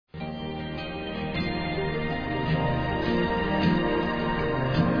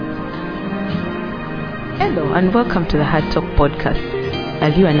Hello and welcome to the Hard Talk podcast. Are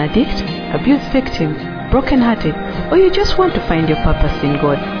you an addict, abuse victim, brokenhearted, or you just want to find your purpose in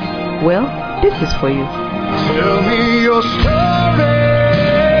God? Well, this is for you. Tell me your story.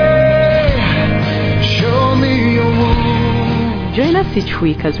 Show me your wound. Join us each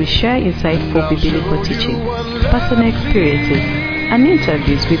week as we share insightful biblical teaching, personal experiences, and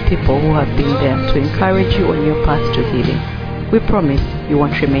interviews with people who have been there to encourage you on your path to healing. We promise you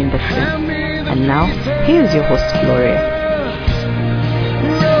won't remain the same. And now, here's your host, Gloria.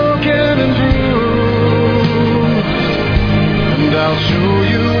 Broken and bruised, and I'll show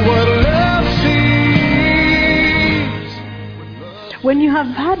you what love sees. When you have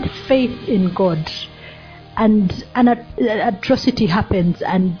had faith in God and an atrocity happens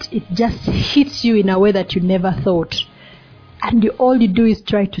and it just hits you in a way that you never thought, and all you do is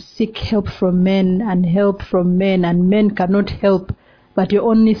try to seek help from men, and men cannot help, but your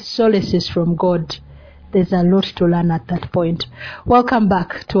only solace is from God, there's a lot to learn at that point. Welcome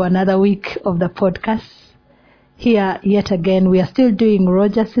back to another week of the podcast. Here, yet again, we are still doing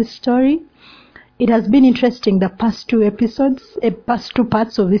Rodger's story. It has been interesting, the past two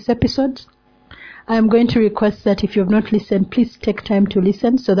parts of this episode. I am going to request that if you have not listened, please take time to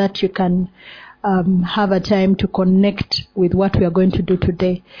listen so that you can have a time to connect with what we are going to do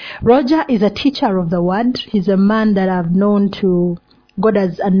today. Rodger is a teacher of the word. He's a man that I've known to, God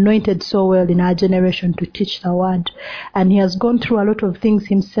has anointed so well in our generation to teach the word. And he has gone through a lot of things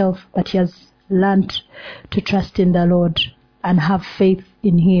himself, but he has learned to trust in the Lord and have faith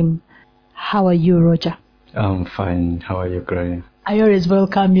in him. How are you, Rodger? I'm fine. How are you, Gloria? I always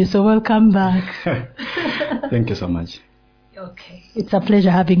welcome you, so welcome back. Thank you so much. Okay. It's a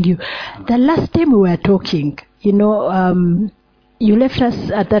pleasure having you. The last time we were talking, you left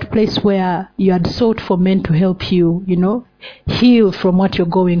us at that place where you had sought for men to help you, heal from what you're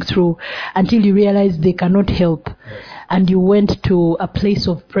going through until you realized they cannot help. Yes. And you went to a place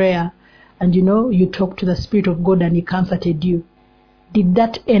of prayer and, you talked to the Spirit of God and he comforted you. Did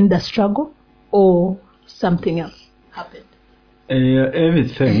that end the struggle or something else happened?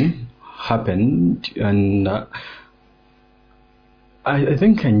 Everything happened, and I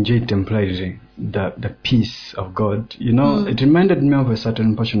think I enjoyed temporarily the peace of God. It reminded me of a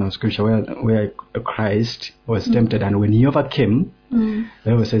certain portion of scripture where Christ was tempted, and when he overcame, the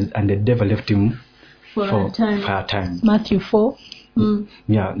Bible says, and the devil left him for a time. Matthew 4.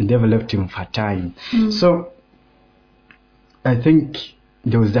 Yeah, the devil left him for a time. So I think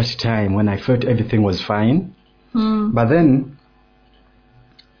there was that time when I felt everything was fine. But then,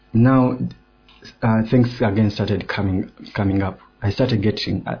 now things again started coming up. I started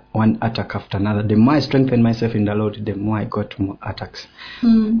getting one attack after another. The more I strengthened myself in the Lord, the more I got more attacks. I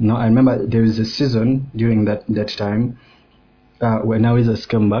remember there was a season during that time when I was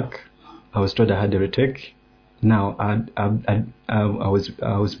came back. I was told I had a retake. Now I was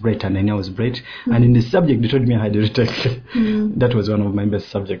bright, and I knew I was bright. And in the subject, they told me I had a retake. That was one of my best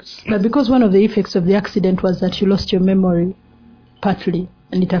subjects. But because one of the effects of the accident was that you lost your memory, partly,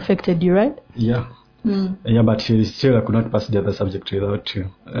 and it affected you, right? Yeah. Yeah, but still I could not pass the other subject without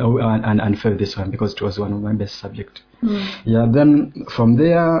you, and fail this one because it was one of my best subjects. Yeah, then from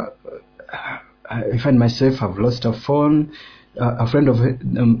there, I find myself, I've lost a phone. A friend of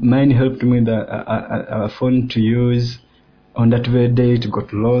mine helped me with a phone to use. On that very day, it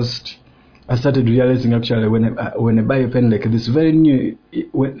got lost. I started realizing actually when I buy a pen like this, very new,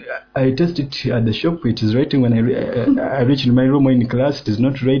 when I test it at the shop, it is writing. When I reach in my room or in class, it is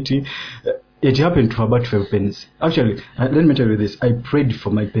not writing. It happened for about 5 pens. Actually, let me tell you this. I prayed for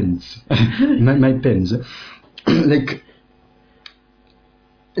my pens. my pens. Like,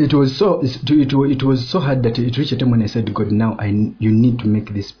 it was so hard that it reached a time when I said, God, now you need to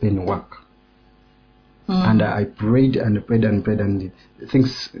make this pen work. And I prayed and prayed and prayed, and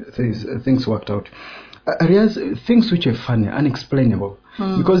things worked out. I realized things which are funny, unexplainable.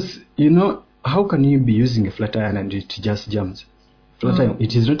 Because, how can you be using a flat iron and it just jams? Flat iron,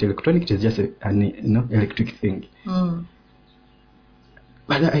 it is not electronic, it is just an electric thing.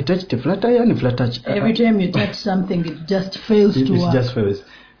 But I touched a flat iron, Every time you touch something, it just fails to work. It just fails.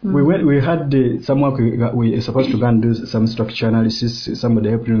 We had some work, we were supposed to go and do some structure analysis. Somebody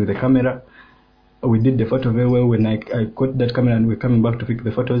helped me with the camera. We did the photo very well. When I got that camera and we're coming back to pick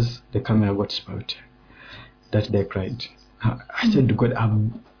the photos, the camera got spoiled. That day I cried. I said to God,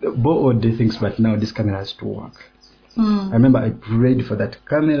 I've bought all the things, but now this camera has to work. I remember I prayed for that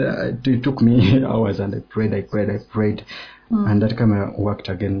camera. It took me hours, and I prayed. And that camera worked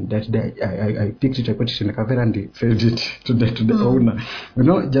again. That day I picked it, I put it in the camera, and I filled it to the owner.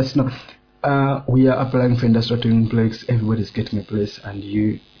 Just now, we are applying for industrial training place. Everybody's getting a place, and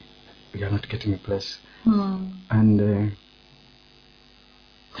you you are not getting a place. Mm. And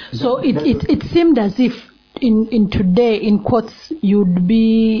So it seemed as if in today, in quotes, you'd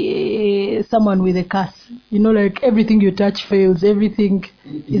be someone with a curse. You know, like everything you touch fails. Everything.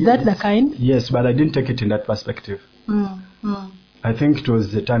 Is that the kind? Yes, but I didn't take it in that perspective. I think it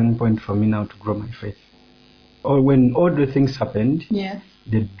was the turning point for me now to grow my faith. Or when all the things happened, Yes.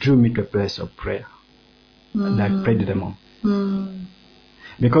 they drew me to a place of prayer. And I prayed them all.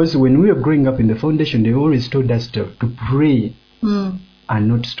 Because when we were growing up in the foundation, they always told us to pray and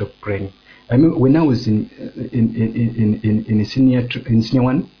not stop praying. I mean, when I was in senior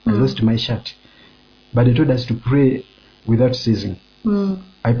one, I lost my shirt, but they told us to pray without ceasing.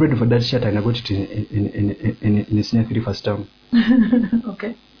 I prayed for that shirt and I got it in senior 3 first term.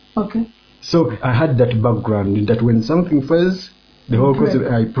 Okay. So I had that background that when something fails, the whole course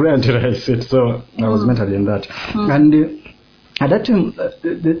I pray until I sit. So I was mentally in that. And at that time,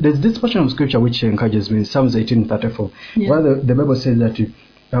 there's this portion of scripture which encourages me, Psalms 18:34, where the Bible says that,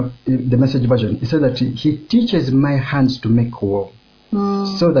 the Message version, it says that He teaches my hands to make war,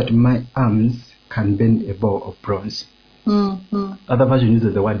 so that my arms can bend a bow of bronze. Other version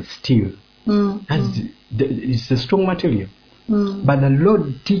uses the word steel. It's a strong material. But the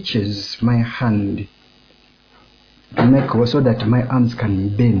Lord teaches my hand to make war, so that my arms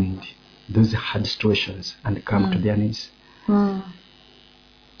can bend those hard situations and come to their knees.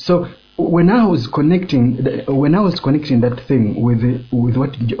 So when I was connecting that thing with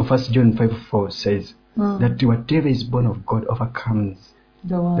what 1 John 5:4 says, that whatever is born of God overcomes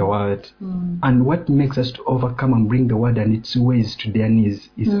the world. And what makes us to overcome and bring the world and its ways to their knees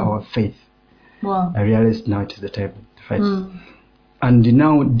is our faith. Wow. I realized now it is the time to fight. And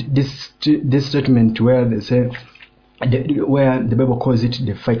now this statement where they say, where the Bible calls it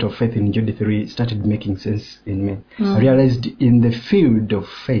the fight of faith in Jude 3 started making sense in me. I realized in the field of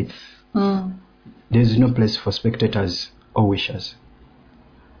faith, there is no place for spectators or wishers.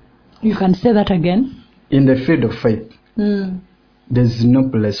 You can say that again. In the field of faith, there is no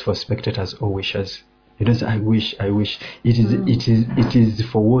place for spectators or wishers. You don't say, I wish. It is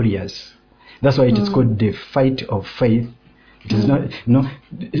for warriors. That's why it is called the fight of faith. It is not. No,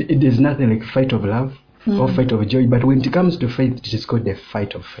 it is nothing like fight of love or fight of joy. But when it comes to faith, it is called the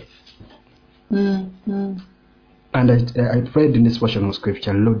fight of faith. And I prayed in this portion of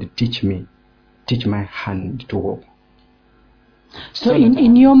scripture, Lord, teach my hand to walk. So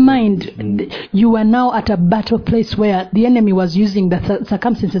in your mind, you were now at a battle place where the enemy was using the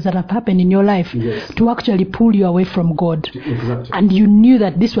circumstances that have happened in your life to actually pull you away from God. Exactly. And you knew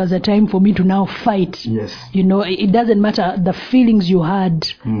that this was a time for me to now fight. Yes. You know, it doesn't matter the feelings you had,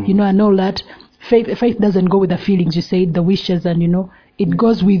 you know, and all that. Faith doesn't go with the feelings, you say, the wishes, and, you know, it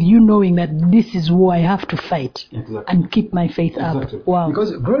goes with you knowing that this is war I have to fight and keep my faith up. Wow.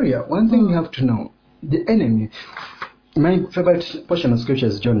 Because, Gloria, one thing you have to know, the enemy... My favorite portion of scripture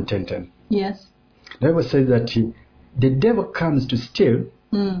is John 10:10. Yes. The Bible says that the devil comes to steal,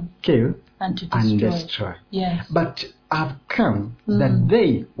 kill, and to destroy. Yes. But I've come that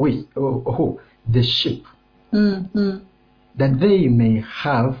they, the sheep, that they may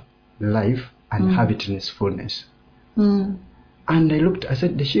have life and have it in its fullness. And I looked, I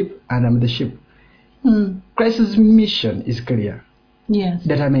said, the sheep, and I'm the sheep. Christ's mission is clear. Yes.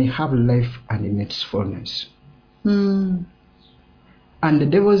 That I may have life and in its fullness. And the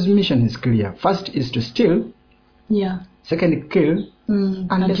devil's mission is clear. First is to steal. Yeah. Second, kill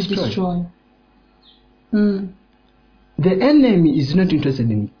and destroy. The enemy is not interested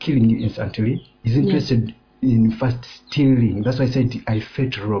in killing you instantly. He's interested in first stealing. That's why I said I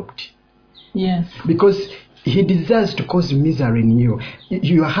felt robbed. Yes. Because he desires to cause misery in you.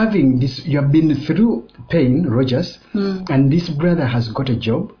 You are having this. You have been through pain, Rodgers, and this brother has got a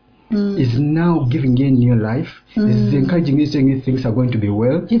job. Is now giving you a new life. Is encouraging you, saying things are going to be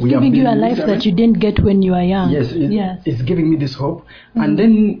well. It's giving you a life that you didn't get when you were young. Yes, it's giving me this hope. And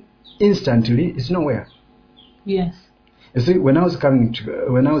then instantly, it's nowhere. Yes. You see, when I was coming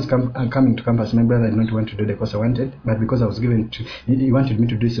to campus, my brother did not want to do the course I wanted, but because I was given to, he wanted me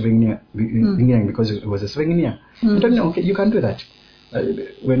to do civil engineering because it was a civil engineer. I told him, okay, you can do that.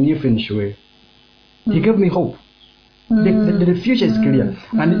 When you finish, he gave me hope. The future is clear.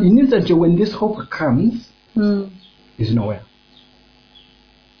 And it means that when this hope comes, is nowhere.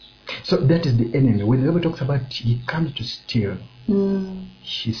 So that is the enemy. When the Bible talks about he comes to steal,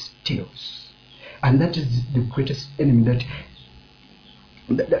 he steals. And that is the greatest enemy.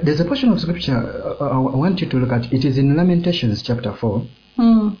 There's a portion of scripture I want you to look at. It is in Lamentations chapter 4.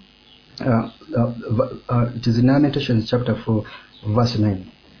 It is in Lamentations chapter 4, verse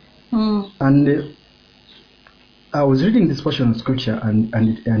 9. And I was reading this portion of scripture and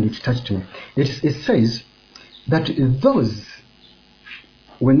it touched me. It says that those,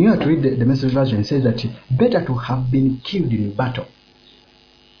 when you are to read the Message version, it says that better to have been killed in battle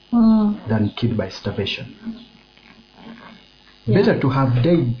than killed by starvation. Better to have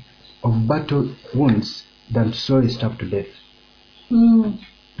died of battle wounds than slowly starved to death.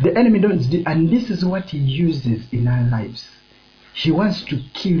 The enemy and this is what he uses in our lives. He wants to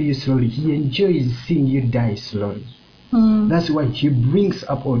kill you slowly. He enjoys seeing you die slowly. That's why he brings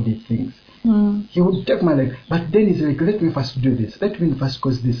up all these things. He would take my life, but then he's like, let me first do this. Let me first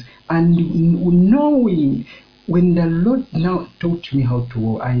cause this. And knowing, when the Lord now taught me how to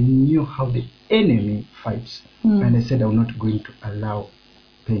war, I knew how the enemy fights. And I said, I'm not going to allow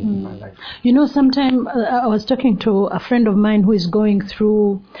pain in my life. You know, sometime I was talking to a friend of mine who is going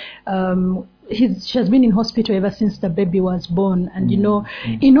through, she has been in hospital ever since the baby was born. And, you know,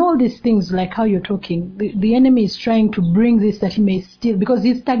 in all these things, like how you're talking, the enemy is trying to bring this that he may steal, because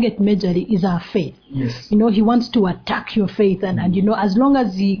his target majorly is our faith. Yes. You know, he wants to attack your faith. And you know, as long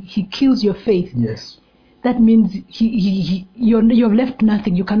as he kills your faith, yes, that means you've left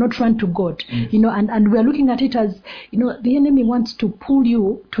nothing. You cannot run to God. You know, and we're looking at it as, you know, the enemy wants to pull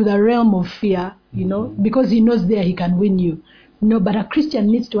you to the realm of fear, you know, because he knows there he can win you. No, but a Christian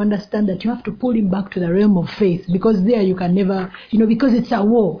needs to understand that you have to pull him back to the realm of faith, because there you can never, you know, because it's a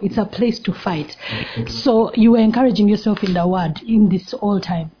war, it's a place to fight. So you were encouraging yourself in the word in this all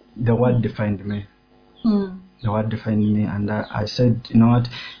time. The word defined me. The word defined me, and I said, you know what,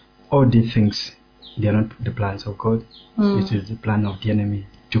 all these things, they are not the plans of God. It is the plan of the enemy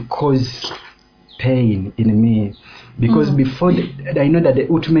to cause pain in me, because before I know that the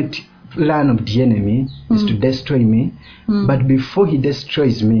ultimate plan of the enemy is to destroy me, but before he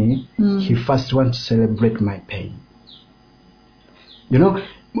destroys me, he first wants to celebrate my pain. You know,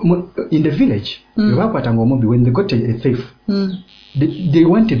 in the village, when they got a thief, they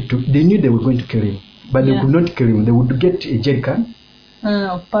wanted to, they knew they were going to kill him, but they could not kill him. They would get a jerrycan,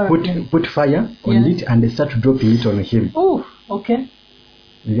 put fire on it, and they start dropping it on him. Oh, okay.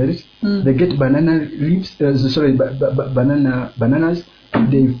 You get it? They get banana leaves, bananas.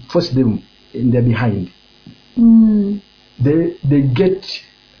 They force them in their behind. They get,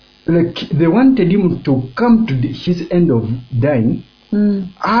 like, they wanted him to come to his end of dying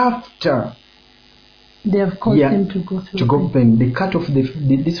after they have caused him to go through pain. They cut off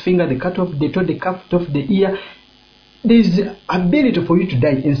this finger, they cut off the ear. There's ability for you to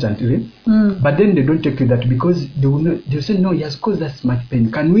die instantly, but then they don't take you that, because they'll say, no, he has caused us much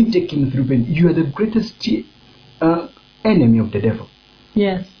pain. Can we take him through pain? You are the greatest enemy of the devil.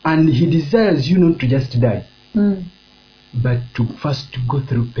 Yes. And he desires you not to just die, but to first go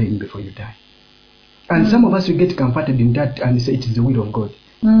through pain before you die. And some of us will get comforted in that and say it is the will of God.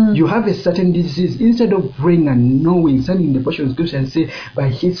 You have a certain disease. Instead of praying and knowing, standing in the portion of scripture and say, by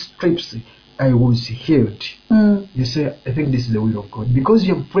his stripes I was healed. You say, I think this is the will of God. Because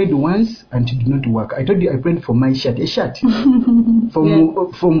you have prayed once and it did not work. I told you I prayed for my shirt, a shirt. From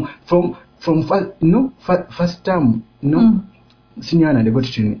first term, senior, and I got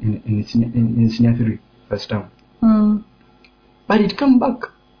it in senior 3 first term. But it come back.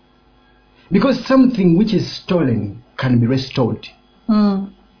 Because something which is stolen can be restored.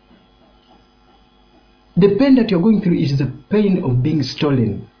 The pain that you're going through is the pain of being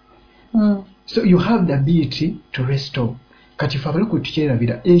stolen. So you have the ability to restore. When I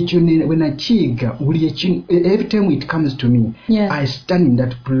chiga, every time it comes to me, I stand in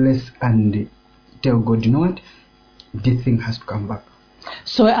that place and tell God, you know what? This thing has to come back.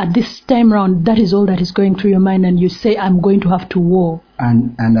 So at this time round, that is all that is going through your mind, and you say, I'm going to have to war.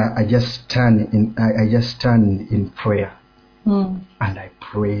 And I just stand in prayer. And I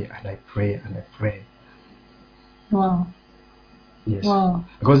pray and I pray and I pray. Wow. Yes. Wow.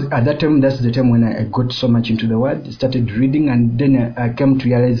 Because at that time, that's the time when I got so much into the word, started reading, and then I came to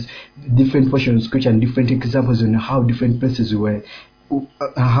realize different portions of scripture and different examples on how different places were,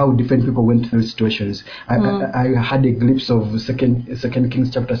 how different people went through situations. I had a glimpse of Second Kings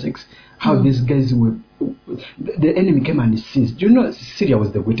chapter 6, how these guys were, the enemy came and seized. You know, Syria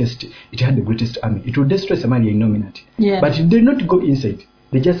was the greatest, it had the greatest army. It would destroy Samaria in no minute. But it did not go inside.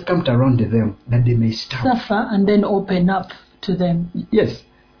 They just camped around them that they may suffer and then open up to them. Yes.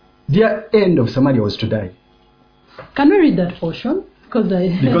 Their end of Samaria was to die. Can we read that portion?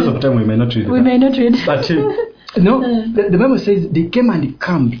 Because of time we may not read it. We may not read. But no, the Bible says they came and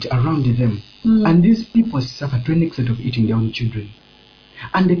camped around them. And these people suffered to an extent of eating their own children.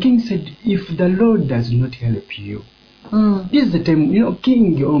 And the king said, if the Lord does not help you, this is the time, you know,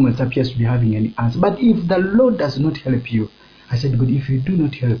 king almost appears to be having any answer. But if the Lord does not help you, I said, God, if you do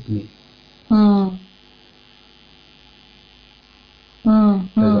not help me,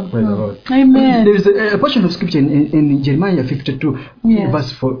 Amen. There is a portion of scripture in Jeremiah 52, Yes.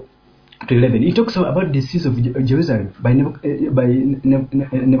 verse 4 to 11. It talks about the siege of Jerusalem by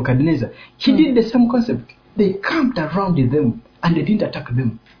Nebuchadnezzar. He did the same concept. They camped around them and they didn't attack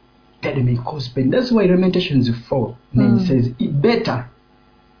them, that they may cause pain. That's why Lamentations 4:9 says it better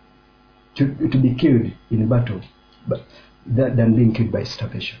to be killed in a battle than being killed by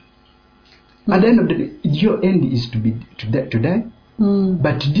starvation. At the end of the day, your end is to die.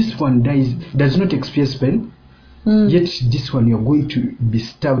 But this one does not experience pain. Yet this one you're going to be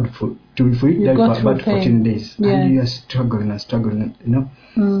starved for you to die for about 14 days. Yes. And you are struggling,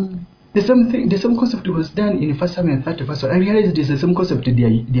 The same concept was done in 1 Samuel 30 verse 1. I realized this is the same concept they're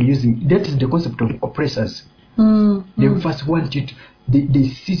using. That is the concept of oppressors. They first want you to, they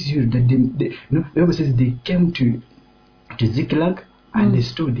seize you. The Bible says they came to Ziklag and they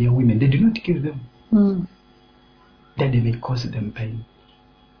stole their women. They did not kill them. That they may cause them pain.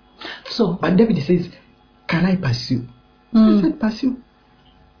 So, but David says, can I pursue? I said, pursue.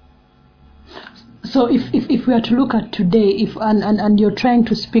 So if we are to look at today, and you're trying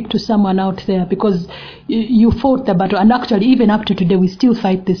to speak to someone out there, because you fought the battle, and actually even up to today we still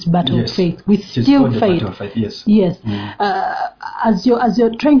fight this battle of faith. We still fight. Yes. As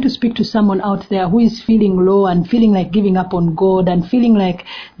you're trying to speak to someone out there who is feeling low and feeling like giving up on God and feeling like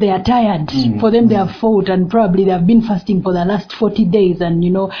they are tired. For them, they have fought and probably they have been fasting for the last 40 days, and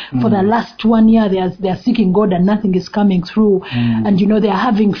for the last 1 year they are seeking God and nothing is coming through, and they are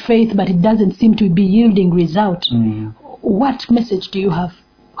having faith but it doesn't seem to be yielding result. What message do you have?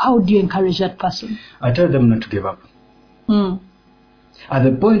 How do you encourage that person? I tell them not to give up. At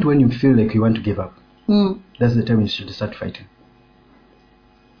the point when you feel like you want to give up, that's the time you should start fighting.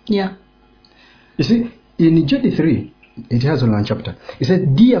 Yeah. You see, in John 3, it has only one chapter. It says,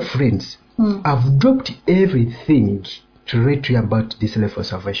 dear friends, I've dropped everything to write to you about this life of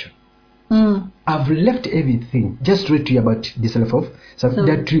salvation. I've left everything just to write to you about this life of salvation,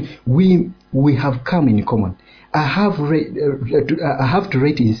 that we have come in common. I have to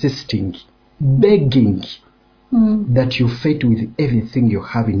write insisting, begging that you fight with everything you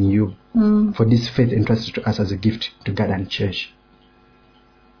have in you for this faith entrusted to us as a gift to God and church.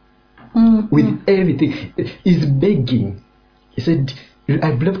 With everything. He's begging. He said,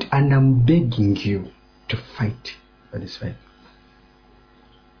 I've left and I'm begging you to fight for this faith.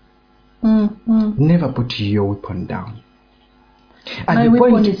 Never put your weapon down. My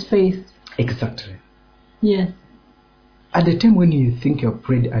weapon is faith. Exactly. Yes. At the time when you think you're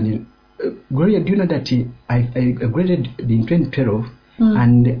prayed, and Gloria, do you know that I graduated in 2012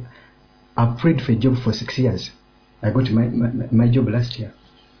 and I prayed for a job for 6 years. I got my job last year.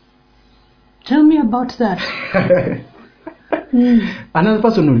 Tell me about that. Another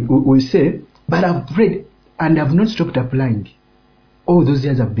person will say, but I've prayed and I've not stopped applying. All those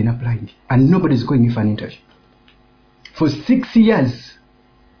years I've been applying and nobody's going in for an interview. For 6 years.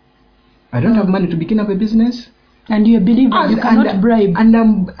 I don't have money to begin up a business. And you believe that you cannot bribe. And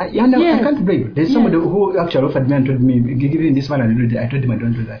I can't bribe. There's somebody who actually offered me and told me, give me this one, and I told him I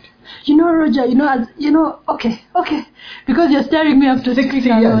don't do that. Rodger, okay. Because you're staring me up to 6 speak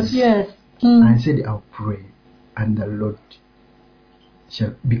years. a lot. Yes. I said, I'll pray. And the Lord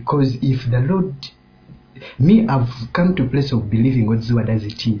shall, because if the Lord, I've come to a place of believing God's word as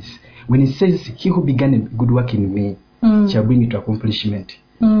it is. When it says, he who began a good work in me shall bring it to accomplishment.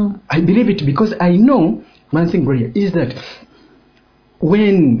 I believe it because I know one thing, Gloria, is that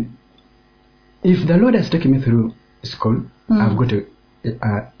if the Lord has taken me through school, I've got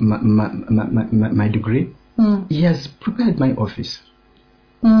my degree, he has prepared my office.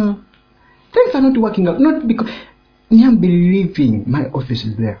 Things are not working out, not because I'm believing my office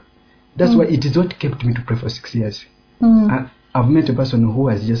is there. That's why it is what kept me to pray for 6 years. I've met a person who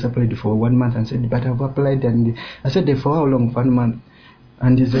has just applied for 1 month and said, but I've applied, and I said, for how long? For 1 month.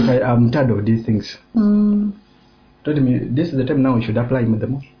 And he's like, I'm tired of these things. Told me, this is the time now you should apply with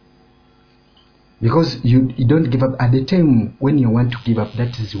them. Because you don't give up. At the time when you want to give up,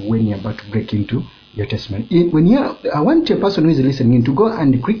 that is when you're about to break into your testimony. I want a person who is listening to go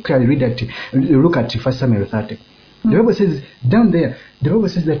and quickly look at 1 Samuel 30. The Bible says down there, the Bible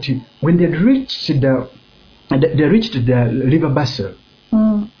says that when they reached the river Basel,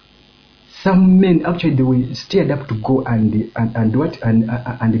 some men actually they were stirred up to go and they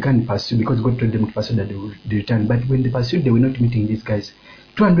can't pursue, because God told them to pursue that they would return. But when they pursued, they were not meeting these guys.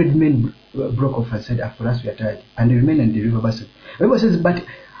 200 men broke off and said, for us we are tired, and they remained in the river Basel. The Bible says, but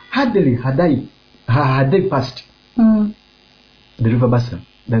had they passed the river Basel,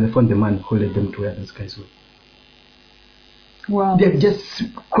 then they found the man who led them to where those guys were. Wow. They have just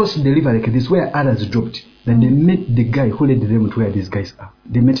crossed the river like this, where others dropped. Then they met the guy who led them to where these guys are.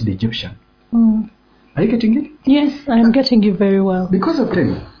 They met the Egyptian. Are you getting it? Yes, I am getting you very well. Because of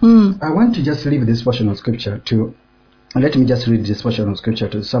time, I want to just leave this portion of scripture to. Let me just read this portion of scripture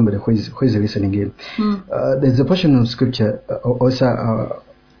to somebody who is listening in. There's a portion of scripture also.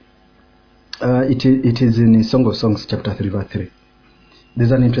 It is in Song of Songs, chapter 3, verse 3.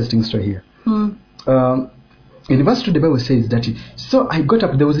 There's an interesting story here. In verse 2, the Bible says that, so I got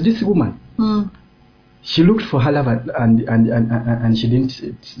up, there was this woman. She looked for her lover and she didn't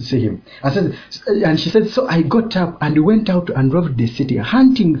see him. And she said, so I got up and went out and roved the city,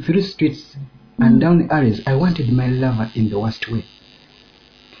 hunting through streets and down alleys. I wanted my lover in the worst way.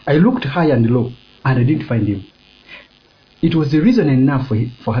 I looked high and low and I didn't find him. It was the reason enough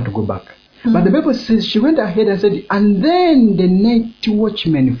for her to go back. But the Bible says she went ahead and said, and then the night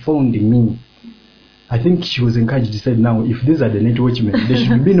watchmen found me. I think she was encouraged to say, now, if these are the night watchmen, they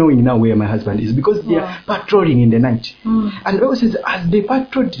should be knowing now where my husband is, because they are patrolling in the night. And the Bible says, as they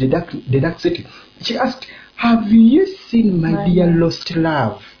patrolled the dark city, she asked, have you seen my dear lost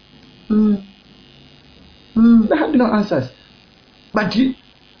love? They had no answers. But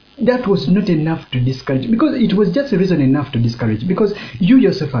that was not enough to discourage, because it was just a reason enough to discourage, because you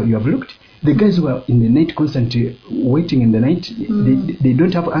yourself, you have looked. The guys who are in the night, constantly waiting in the night, they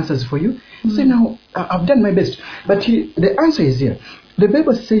don't have answers for you. So now, I've done my best. But the answer is here. The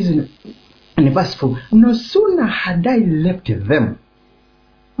Bible says in verse 4, no sooner had I left them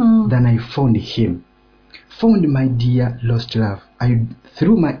than I found him. Found my dear lost love. I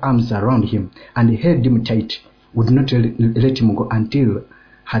threw my arms around him and held him tight, would not let him go until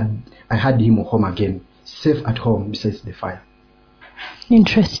I had him home again, safe at home beside the fire.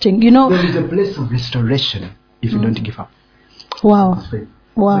 Interesting. You know, there is a place of restoration if you don't give up. Wow.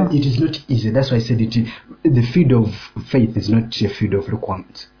 Wow. But it is not easy. That's why I said the field of faith is not a field of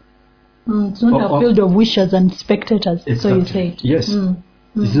lukewarmness. It's not a field of wishers and spectators. Exactly. So you say. Yes.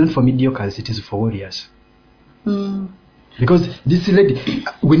 It's not for mediocres, it is for warriors. Because this lady,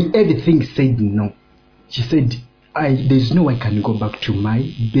 when everything said no, she said, there's no way I can go back to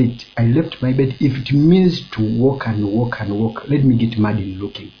my bed. I left my bed. If it means to walk and walk and walk, let me get mad in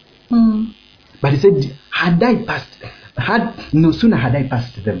looking. But he said, no sooner had I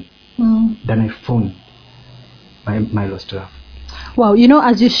passed them than I found my lost love. Wow, you know,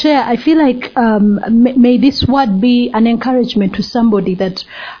 as you share, I feel like may this word be an encouragement to somebody that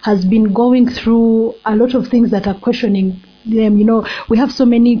has been going through a lot of things that are questioning them. You know, we have so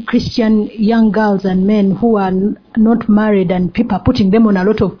many Christian young girls and men who are not married, and people are putting them on a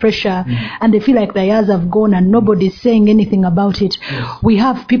lot of pressure, and they feel like their years have gone and nobody's saying anything about it. We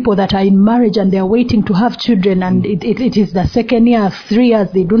have people that are in marriage and they're waiting to have children, and it is the second year, 3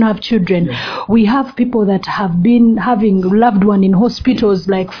 years, they don't have children. We have people that have been having loved one in hospitals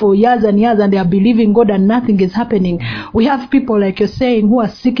like for years and years, and they are believing God and nothing is happening. We have people, like you're saying, who are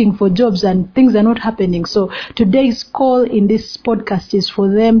seeking for jobs and things are not happening. So today's call in this podcast is for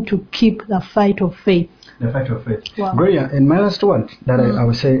them to keep the fight of faith. The fight of faith. Wow. Gloria, and my last one that I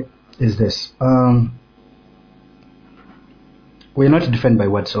would say is this. We are not defined by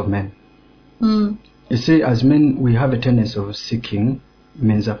words of men. You see, as men, we have a tendency of seeking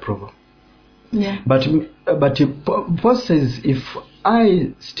men's approval. Yeah. But Paul says, if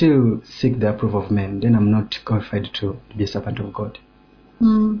I still seek the approval of men, then I'm not qualified to be a servant of God.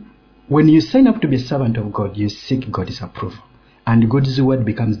 When you sign up to be a servant of God, you seek God's approval. And God's word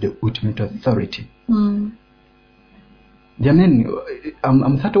becomes the ultimate authority. There are men,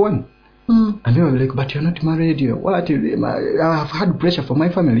 I'm 31. And they were like, but you're not married. What? I've had pressure from my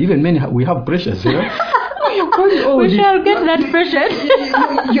family. Even men, we have pressures. You know? We shall get that pressure.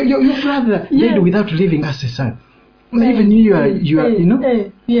 Your father died without leaving us a son. Even you are, you know.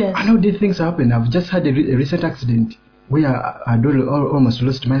 I know these things happen. I've just had a recent accident where I almost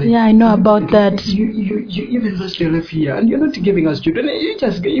lost my life. Yeah, I know about that. You even lost your life here, and you're not giving us children. You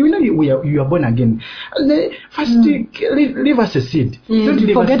just, you know, you are born again. And first, leave us a seed.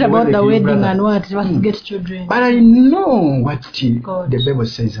 Don't forget about the wedding and what get children. But I know what the Bible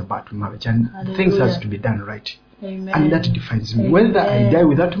says about marriage, and things has to be done right. Amen. And that defines me. Whether I die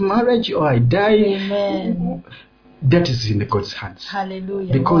without marriage or I die, that is in God's hands.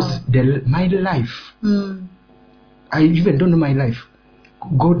 Hallelujah. Because my life. I even don't know my life.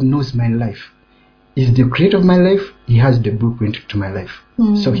 God knows my life. He's the creator of my life. He has the blueprint to my life.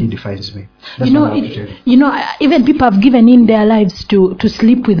 So he defines me. That's you know, even people have given in their lives to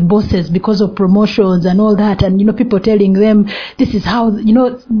sleep with bosses because of promotions and all that. And, you know, people telling them, this is how, you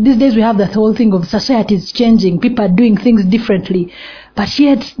know, these days we have that whole thing of society is changing. People are doing things differently. But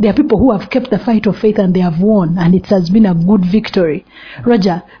yet, there are people who have kept the fight of faith and they have won, and it has been a good victory.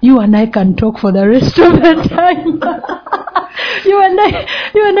 Rodger, you and I can talk for the rest of the time. you and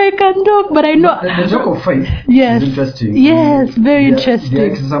I can talk, but I know The talk of faith yes, is interesting. Yes, very interesting. There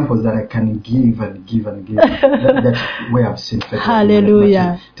are examples that I can give and give and give. That's where I've seen faith.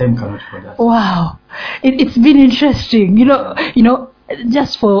 Hallelujah. Time cannot hold us. Wow, it's been interesting. You know.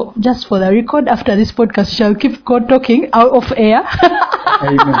 Just for the record, after this podcast, shall keep talking out of air.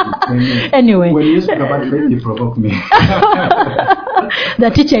 Amen. Anyway, when you speak about faith, you provoke me.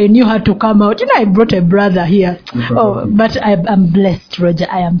 The teacher knew how to come out. I brought a brother here. But I'm blessed, Rodger.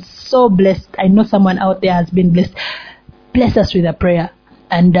 I am so blessed. I know someone out there has been blessed. Bless us with a prayer.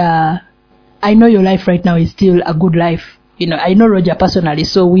 And I know your life right now is still a good life. I know Rodger personally,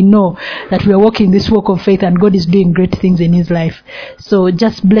 so we know that we are walking this walk of faith and God is doing great things in his life. So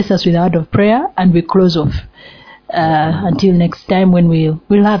just bless us with a word of prayer and we close off. Until next time when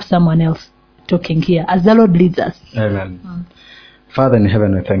we'll have someone else talking here as the Lord leads us. Amen. Father in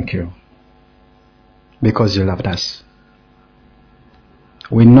heaven, we thank you because you loved us.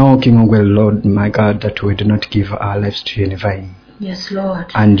 We know, King of glory, Lord, my God, that we do not give our lives to you in vain. Yes,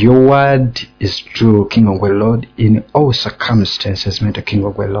 Lord. And your word is true, King of glory, Lord, in all circumstances, mighty King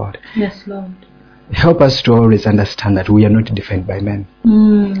of glory, Lord. Yes, Lord. Help us to always understand that we are not defined by men.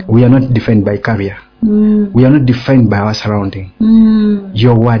 We are not defined by career. We are not defined by our surrounding.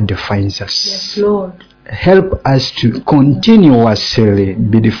 Your word defines us. Yes, Lord. Help us to continuously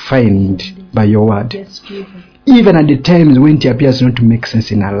be defined by your word. Yes, Jesus. Even at the times when it appears not to make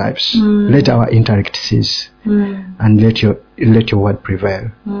sense in our lives, let our intellect cease and let your word prevail.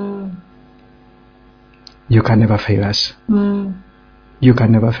 You can never fail us. You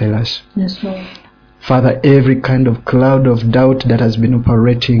can never fail us. Yes, Lord. Father, every kind of cloud of doubt that has been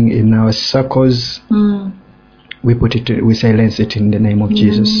operating in our circles, we silence it in the name of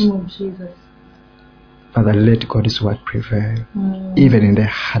Jesus. In the name of Jesus. Father, let God's word prevail, even in the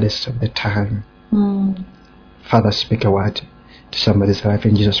hardest of the time. Father, speak a word to somebody's life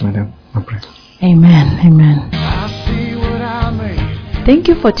in Jesus' name. I pray. Amen. Amen. I see what I made. Thank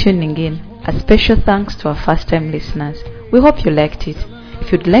you for tuning in. A special thanks to our first-time listeners. We hope you liked it.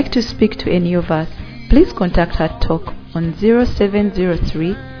 If you'd like to speak to any of us, please contact our talk on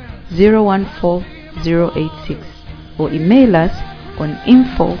 0703 014 086 or email us on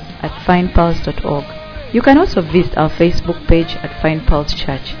info@findpulse.org. You can also visit our Facebook page at Find Pulse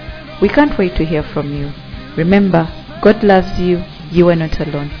Church. We can't wait to hear from you. Remember, God loves you. You are not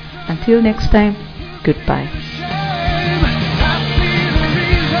alone. Until next time, goodbye.